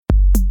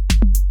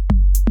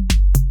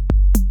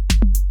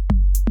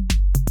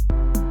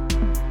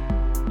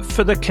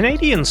For the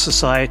Canadian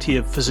Society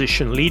of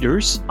Physician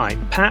Leaders,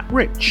 I'm Pat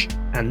Rich,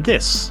 and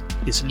this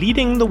is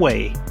Leading the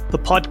Way, the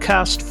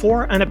podcast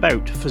for and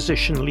about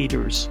physician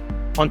leaders.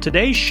 On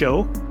today's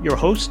show, your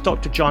host,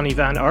 Dr. Johnny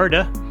Van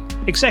Aarde,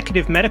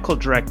 Executive Medical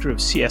Director of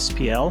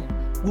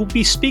CSPL, will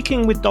be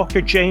speaking with Dr.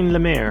 Jane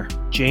Lemaire.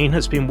 Jane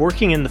has been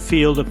working in the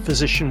field of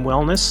physician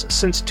wellness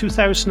since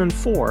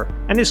 2004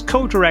 and is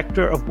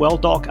co-director of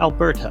WellDoc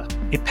Alberta,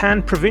 a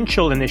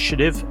pan-provincial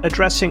initiative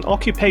addressing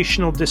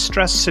occupational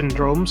distress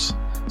syndromes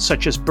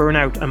such as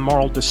burnout and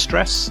moral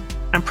distress,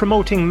 and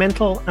promoting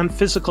mental and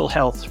physical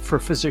health for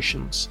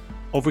physicians.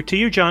 Over to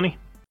you, Johnny.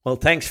 Well,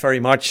 thanks very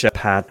much,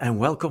 Pat, and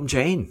welcome,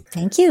 Jane.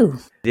 Thank you.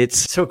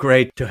 It's so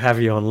great to have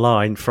you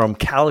online from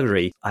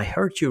Calgary. I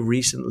heard you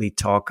recently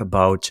talk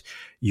about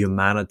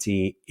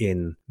humanity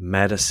in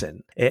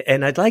medicine.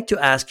 And I'd like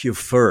to ask you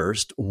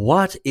first,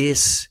 what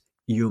is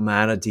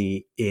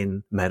humanity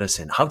in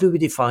medicine? How do we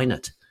define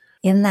it?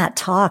 In that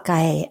talk,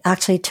 I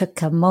actually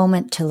took a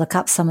moment to look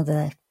up some of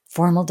the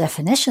formal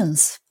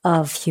definitions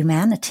of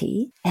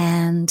humanity.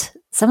 And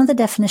some of the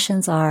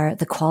definitions are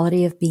the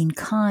quality of being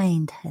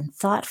kind and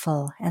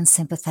thoughtful and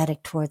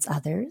sympathetic towards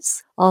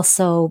others.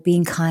 Also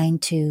being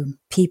kind to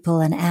people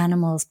and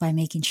animals by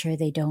making sure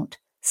they don't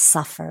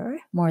suffer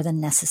more than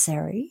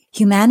necessary.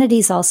 Humanity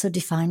is also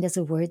defined as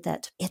a word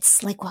that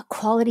it's like what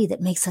quality that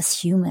makes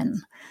us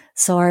human.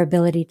 So our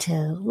ability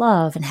to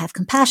love and have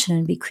compassion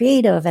and be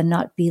creative and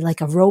not be like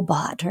a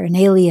robot or an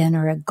alien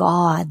or a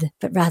god,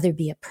 but rather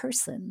be a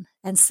person.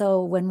 And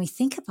so when we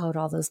think about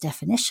all those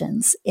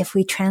definitions, if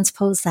we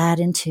transpose that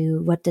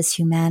into what does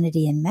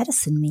humanity in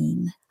medicine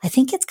mean, I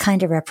think it's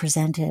kind of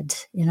represented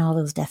in all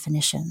those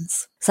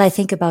definitions. So I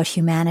think about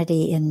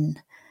humanity in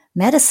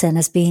medicine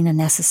as being a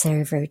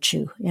necessary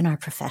virtue in our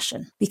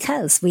profession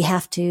because we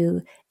have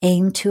to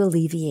aim to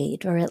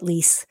alleviate or at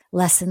least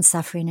lessen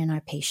suffering in our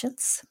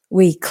patients.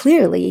 We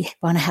clearly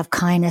want to have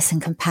kindness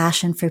and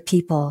compassion for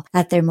people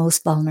at their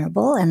most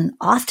vulnerable and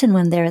often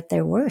when they're at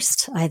their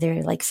worst,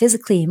 either like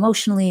physically,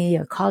 emotionally,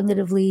 or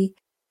cognitively.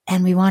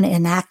 And we want to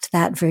enact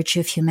that virtue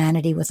of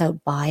humanity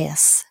without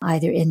bias,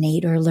 either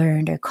innate or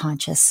learned or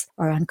conscious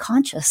or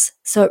unconscious.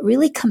 So it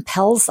really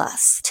compels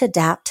us to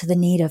adapt to the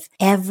need of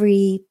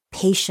every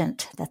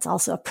patient that's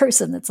also a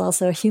person, that's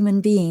also a human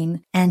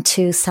being, and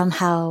to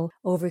somehow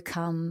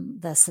overcome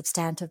the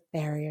substantive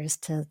barriers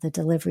to the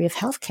delivery of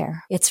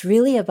healthcare. It's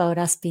really about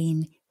us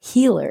being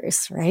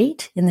healers,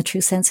 right? In the true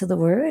sense of the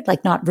word,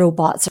 like not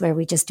robots where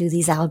we just do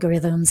these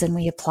algorithms and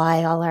we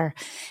apply all our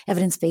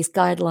evidence-based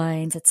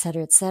guidelines, et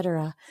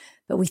cetera,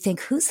 but we think,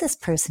 who's this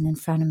person in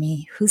front of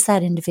me? Who's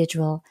that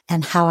individual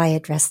and how I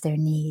address their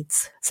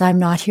needs? So I'm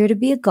not here to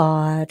be a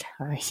god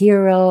or a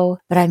hero,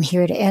 but I'm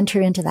here to enter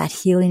into that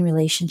healing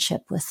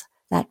relationship with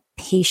that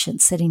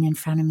patient sitting in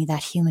front of me,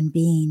 that human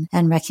being,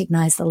 and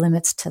recognize the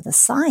limits to the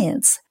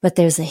science. But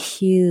there's a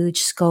huge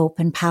scope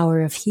and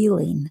power of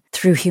healing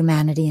through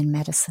humanity in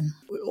medicine.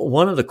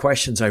 One of the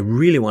questions I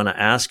really want to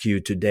ask you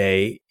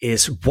today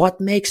is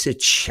what makes it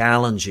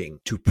challenging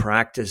to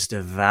practice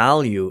the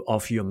value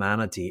of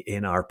humanity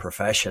in our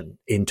profession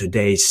in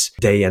today's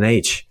day and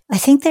age? I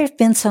think there have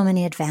been so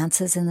many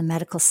advances in the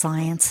medical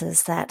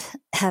sciences that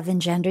have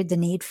engendered the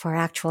need for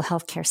actual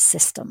healthcare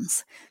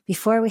systems.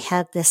 Before we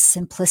had this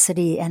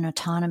simplicity and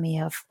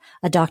autonomy of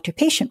a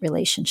doctor-patient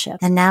relationship.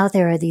 And now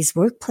there are these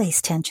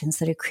workplace tensions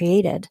that are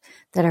created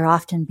that are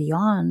often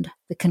beyond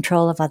the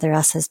control of either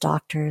us as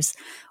doctors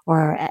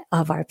or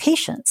of our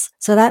patients.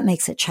 So that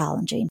makes it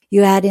challenging.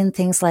 You add in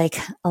things like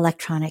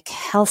electronic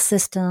health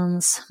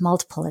systems,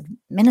 multiple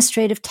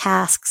administrative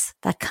tasks,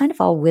 that kind of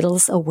all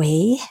whittles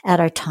away at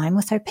our time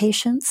with our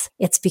patients.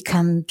 It's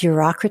become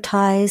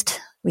bureaucratized.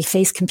 We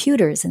face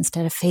computers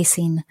instead of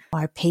facing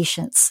our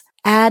patients.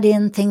 Add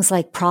in things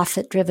like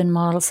profit-driven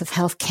models of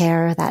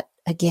healthcare, that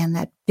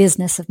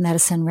business of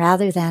medicine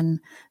rather than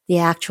the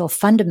actual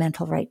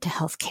fundamental right to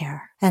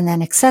healthcare. And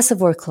then excessive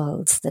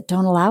workloads that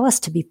don't allow us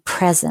to be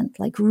present,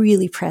 like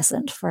really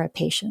present for our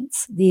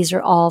patients. These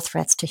are all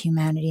threats to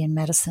humanity in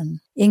medicine.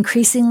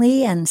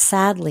 Increasingly and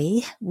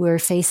sadly, we're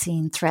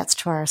facing threats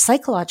to our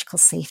psychological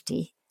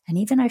safety and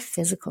even our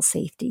physical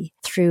safety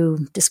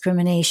through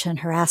discrimination,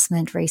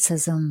 harassment,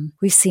 racism.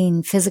 We've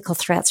seen physical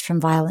threats from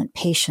violent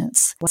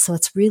patients. So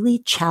it's really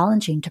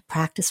challenging to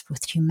practice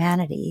with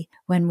humanity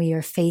when we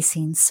are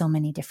facing so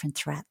many different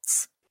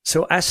threats.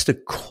 So as the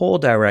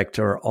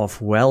co-director of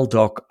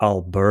WellDoc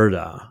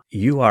Alberta,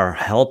 you are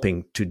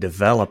helping to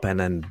develop and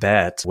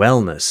embed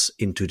wellness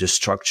into the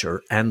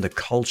structure and the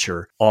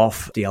culture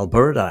of the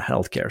Alberta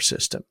healthcare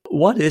system.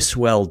 What is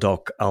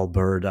WellDoc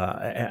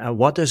Alberta?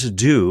 What does it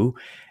do?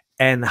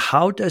 And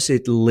how does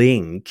it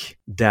link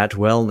that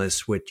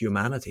wellness with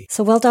humanity?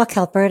 So WellDoc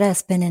Alberta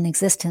has been in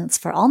existence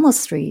for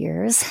almost 3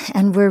 years,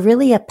 and we're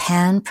really a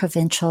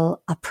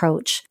pan-provincial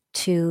approach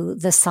to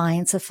the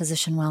science of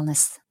physician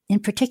wellness, in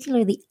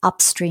particular the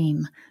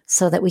upstream,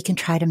 so that we can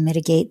try to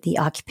mitigate the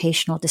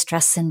occupational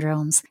distress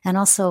syndromes and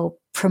also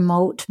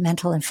promote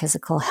mental and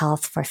physical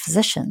health for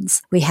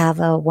physicians. We have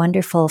a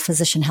wonderful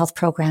physician health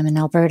program in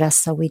Alberta,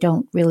 so we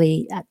don't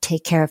really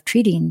take care of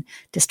treating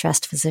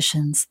distressed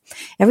physicians.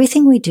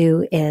 Everything we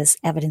do is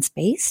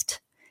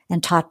evidence-based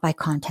and taught by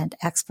content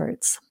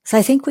experts. So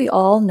I think we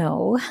all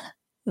know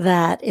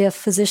that if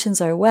physicians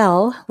are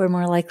well, we're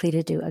more likely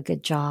to do a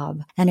good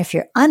job. And if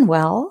you're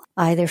unwell,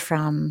 either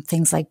from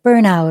things like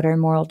burnout or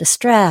moral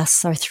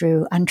distress or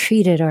through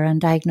untreated or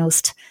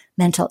undiagnosed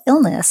mental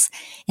illness,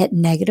 it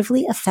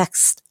negatively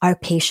affects our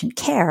patient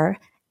care.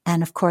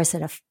 And of course,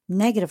 it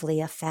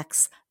negatively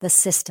affects the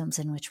systems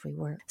in which we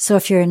work. So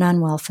if you're an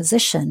unwell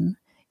physician,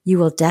 you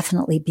will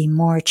definitely be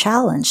more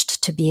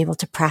challenged to be able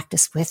to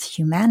practice with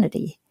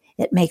humanity.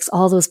 It makes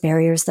all those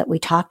barriers that we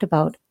talked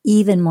about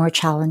even more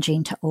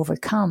challenging to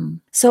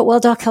overcome. So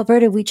at WellDoc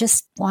Alberta, we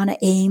just want to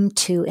aim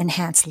to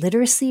enhance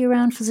literacy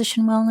around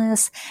physician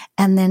wellness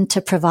and then to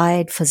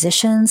provide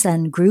physicians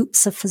and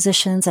groups of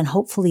physicians and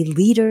hopefully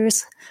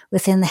leaders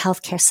within the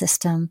healthcare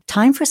system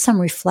time for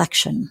some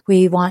reflection.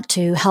 We want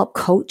to help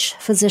coach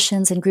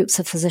physicians and groups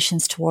of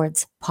physicians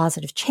towards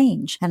positive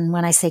change. And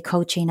when I say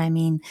coaching, I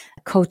mean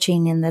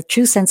coaching in the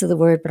true sense of the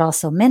word, but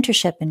also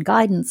mentorship and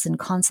guidance and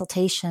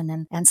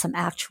consultation and some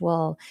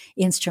actual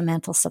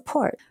instrumental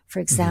support. For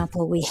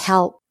example, we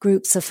help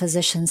groups of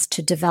physicians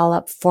to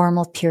develop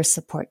formal peer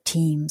support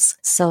teams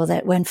so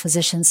that when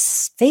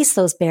physicians face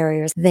those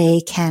barriers, they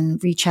can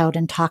reach out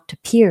and talk to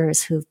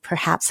peers who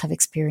perhaps have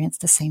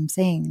experienced the same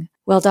thing.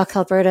 WellDoc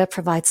Alberta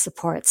provides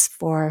supports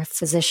for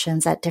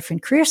physicians at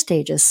different career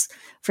stages.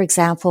 For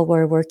example,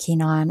 we're working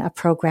on a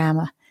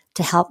program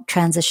to help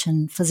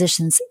transition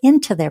physicians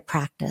into their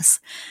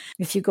practice.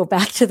 If you go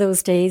back to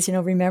those days,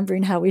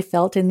 remembering how we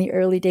felt in the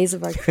early days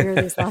of our career,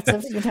 there's lots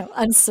of,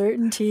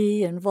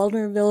 uncertainty and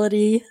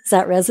vulnerability. Does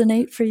that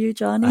resonate for you,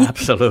 Johnny?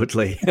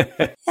 Absolutely.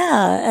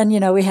 Yeah.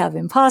 And, we have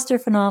imposter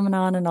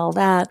phenomenon and all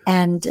that.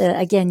 And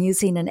again,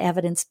 using an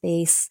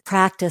evidence-based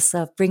practice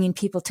of bringing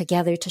people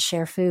together to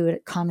share food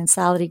at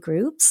commensality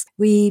groups,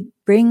 we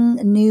bring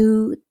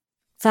new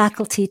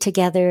faculty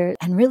together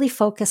and really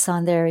focus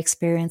on their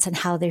experience and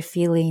how they're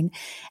feeling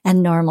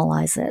and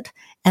normalize it.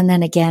 And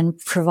then again,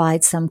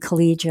 provide some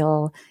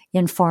collegial,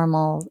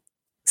 informal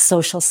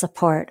social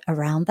support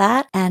around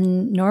that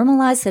and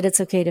normalize that it's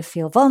okay to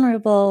feel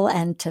vulnerable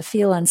and to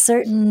feel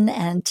uncertain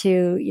and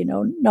to,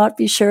 not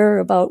be sure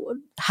about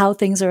how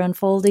things are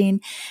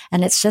unfolding.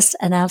 And it's just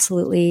an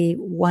absolutely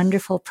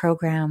wonderful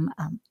program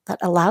that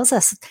allows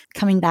us,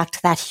 coming back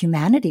to that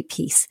humanity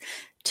piece,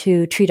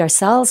 to treat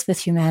ourselves with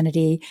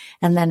humanity.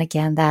 And then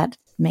again, that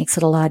makes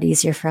it a lot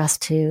easier for us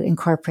to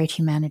incorporate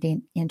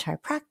humanity into our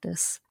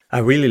practice. I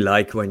really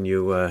like when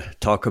you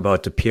talk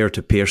about the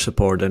peer-to-peer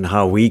support and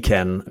how we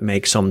can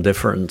make some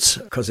difference,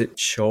 because it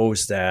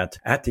shows that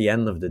at the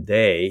end of the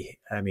day,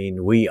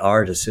 we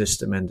are the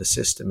system and the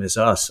system is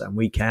us, and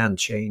we can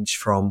change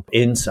from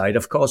inside,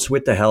 of course,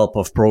 with the help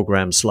of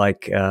programs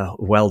like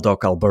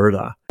WellDoc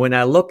Alberta. When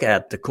I look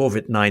at the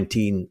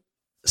COVID-19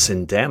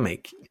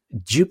 syndemic,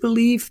 do you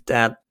believe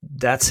that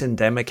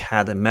syndemic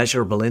had a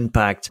measurable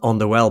impact on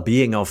the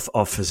well-being of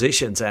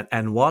physicians,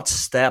 and what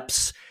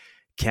steps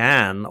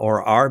can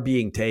or are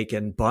being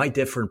taken by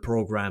different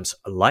programs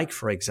like,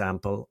 for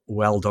example,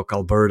 WellDoc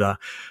Alberta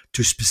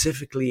to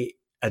specifically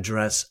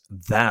address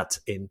that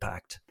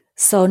impact?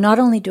 So not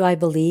only do I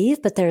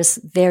believe, but there's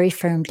very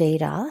firm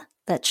data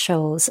that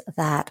shows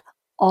that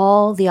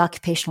all the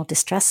occupational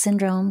distress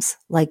syndromes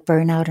like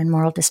burnout and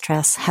moral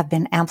distress have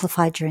been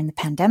amplified during the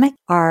pandemic.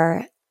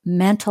 Our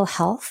mental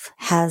health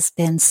has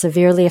been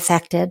severely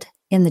affected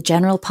in the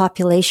general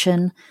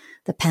population.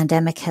 The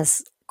pandemic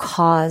has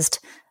caused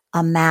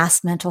a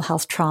mass mental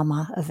health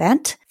trauma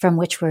event from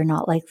which we're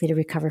not likely to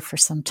recover for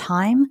some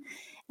time.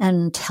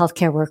 And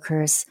healthcare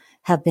workers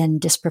have been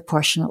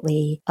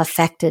disproportionately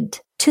affected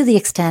to the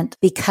extent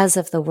because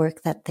of the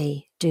work that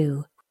they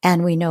do.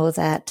 And we know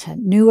that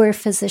newer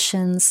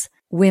physicians,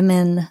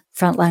 women,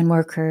 frontline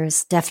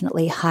workers,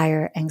 definitely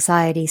higher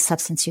anxiety,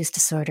 substance use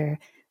disorder,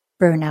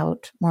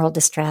 burnout, moral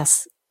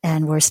distress,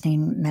 and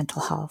worsening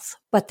mental health.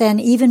 But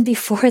then even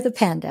before the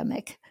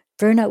pandemic,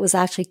 burnout was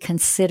actually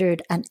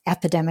considered an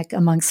epidemic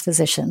amongst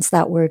physicians.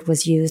 That word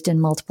was used in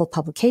multiple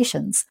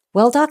publications.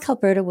 WellDoc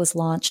Alberta was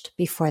launched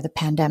before the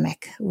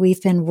pandemic.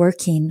 We've been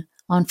working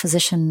on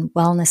physician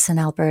wellness in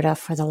Alberta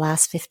for the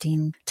last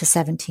 15 to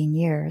 17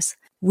 years.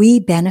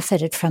 We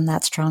benefited from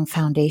that strong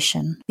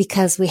foundation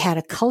because we had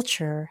a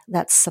culture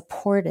that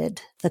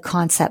supported the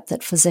concept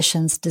that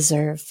physicians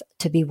deserve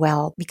to be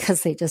well,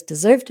 because they just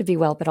deserve to be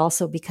well, but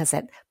also because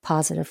it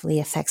positively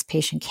affects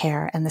patient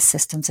care and the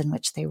systems in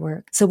which they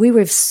work. So we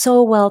were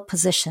so well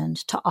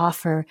positioned to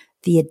offer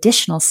the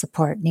additional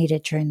support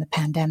needed during the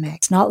pandemic.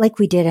 It's not like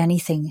we did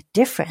anything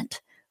different.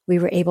 we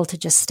were able to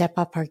just step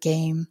up our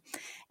game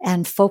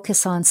and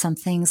focus on some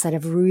things that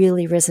have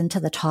really risen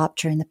to the top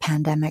during the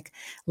pandemic,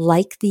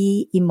 like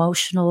the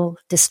emotional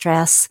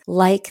distress,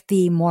 like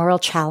the moral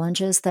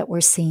challenges that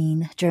we're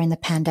seeing during the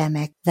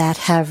pandemic that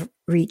have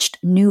reached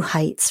new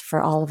heights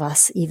for all of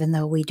us, even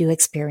though we do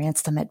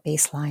experience them at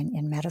baseline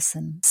in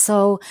medicine.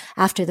 So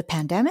after the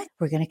pandemic,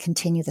 we're going to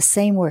continue the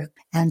same work.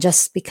 And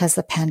just because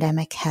the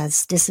pandemic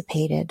has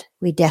dissipated,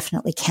 we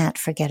definitely can't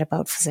forget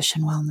about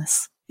physician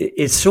wellness.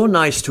 It's so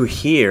nice to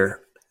hear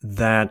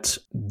that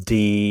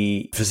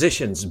the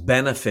physicians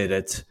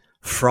benefited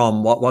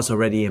from what was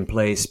already in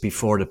place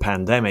before the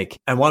pandemic.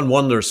 And one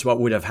wonders what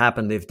would have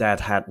happened if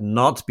that had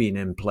not been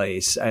in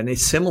place. And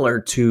it's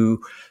similar to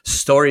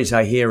stories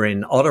I hear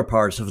in other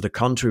parts of the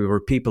country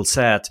where people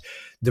said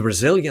the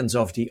resilience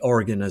of the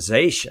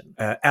organization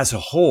as a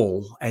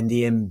whole and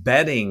the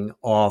embedding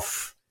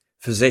of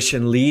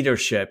physician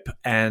leadership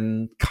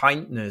and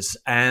kindness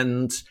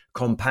and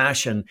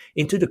compassion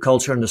into the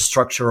culture and the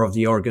structure of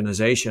the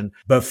organization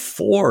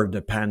before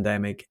the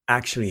pandemic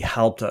actually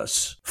helped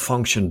us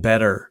function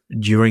better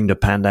during the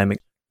pandemic.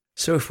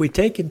 So if we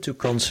take into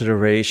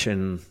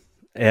consideration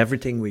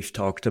everything we've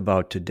talked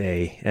about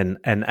today and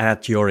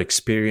add your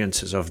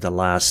experiences of the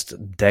last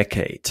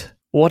decade,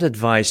 what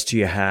advice do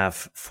you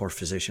have for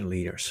physician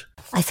leaders?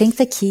 I think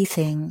the key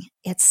thing,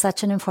 it's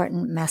such an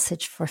important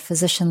message for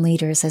physician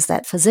leaders, is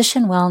that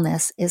physician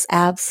wellness is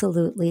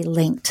absolutely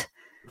linked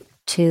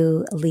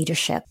to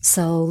leadership.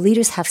 So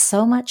leaders have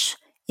so much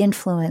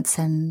influence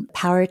and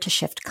power to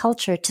shift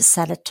culture, to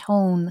set a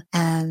tone,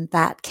 and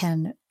that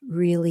can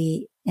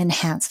really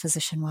enhance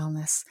physician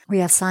wellness. We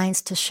have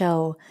science to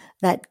show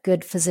that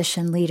good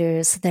physician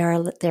leaders,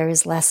 there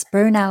is less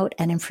burnout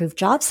and improved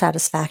job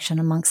satisfaction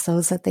amongst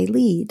those that they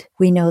lead.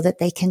 We know that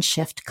they can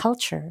shift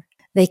culture.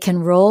 They can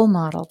role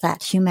model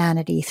that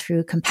humanity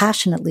through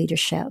compassionate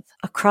leadership.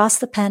 Across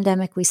the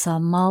pandemic, we saw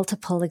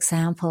multiple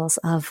examples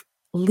of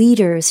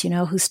leaders,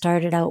 who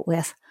started out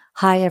with,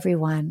 "Hi,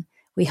 everyone.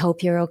 We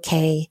hope you're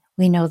okay.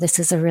 We know this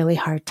is a really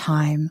hard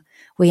time.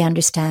 We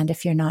understand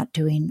if you're not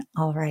doing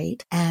all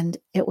right." And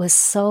it was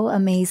so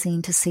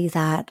amazing to see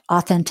that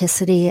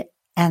authenticity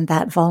and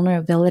that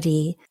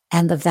vulnerability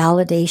and the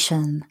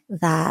validation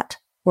that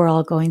we're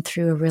all going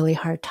through a really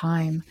hard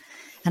time.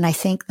 And I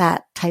think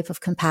that type of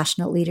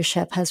compassionate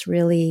leadership has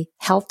really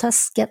helped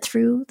us get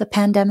through the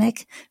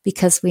pandemic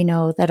because we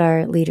know that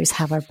our leaders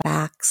have our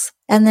backs.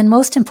 And then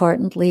most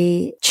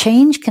importantly,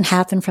 change can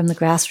happen from the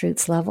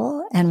grassroots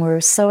level. And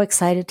we're so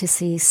excited to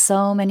see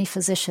so many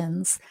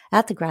physicians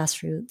at the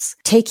grassroots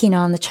taking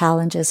on the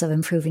challenges of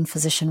improving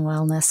physician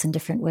wellness in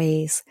different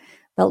ways.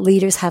 But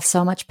leaders have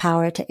so much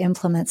power to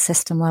implement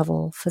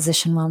system-level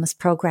physician wellness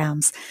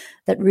programs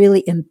that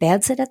really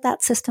embeds it at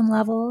that system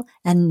level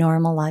and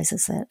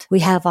normalizes it. We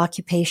have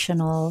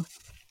occupational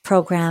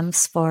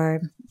programs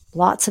for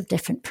lots of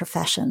different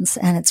professions,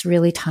 and it's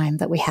really time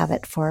that we have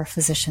it for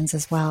physicians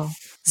as well.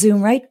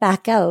 Zoom right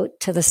back out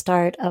to the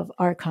start of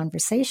our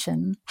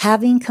conversation.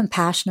 Having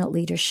compassionate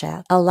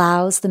leadership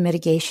allows the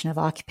mitigation of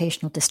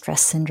occupational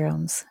distress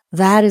syndromes.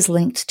 That is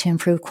linked to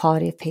improved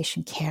quality of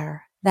patient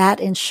care.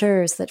 That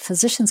ensures that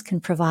physicians can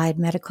provide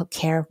medical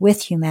care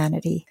with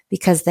humanity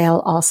because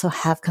they'll also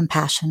have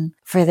compassion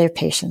for their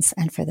patients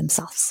and for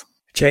themselves.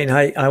 Jane,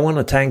 I want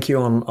to thank you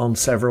on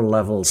several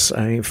levels.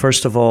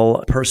 First of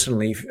all,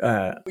 personally,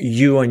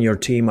 you and your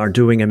team are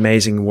doing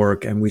amazing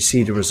work, and we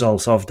see the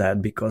results of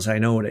that because I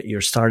know that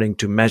you're starting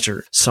to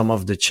measure some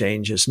of the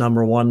changes.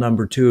 Number one.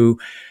 Number two,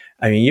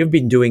 you've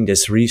been doing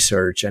this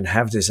research and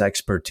have this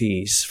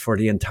expertise for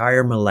the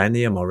entire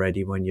millennium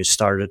already when you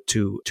started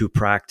to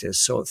practice.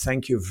 So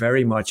thank you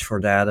very much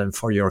for that and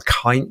for your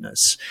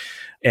kindness.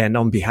 And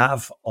on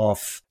behalf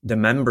of the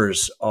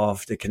members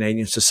of the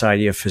Canadian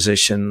Society of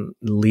Physician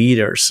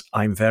Leaders,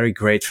 I'm very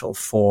grateful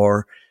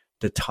for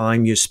the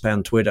time you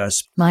spent with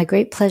us. My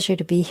great pleasure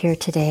to be here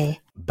today.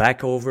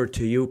 Back over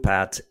to you,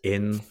 Pat,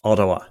 in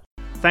Ottawa.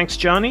 Thanks,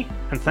 Johnny,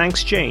 and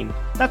thanks, Jane.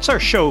 That's our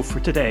show for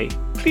today.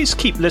 Please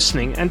keep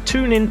listening and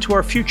tune in to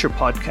our future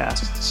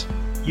podcasts.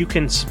 You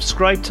can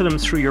subscribe to them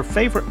through your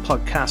favorite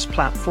podcast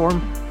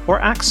platform or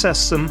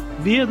access them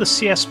via the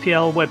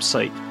CSPL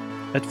website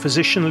at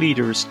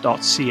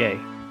physicianleaders.ca.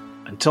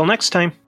 Until next time.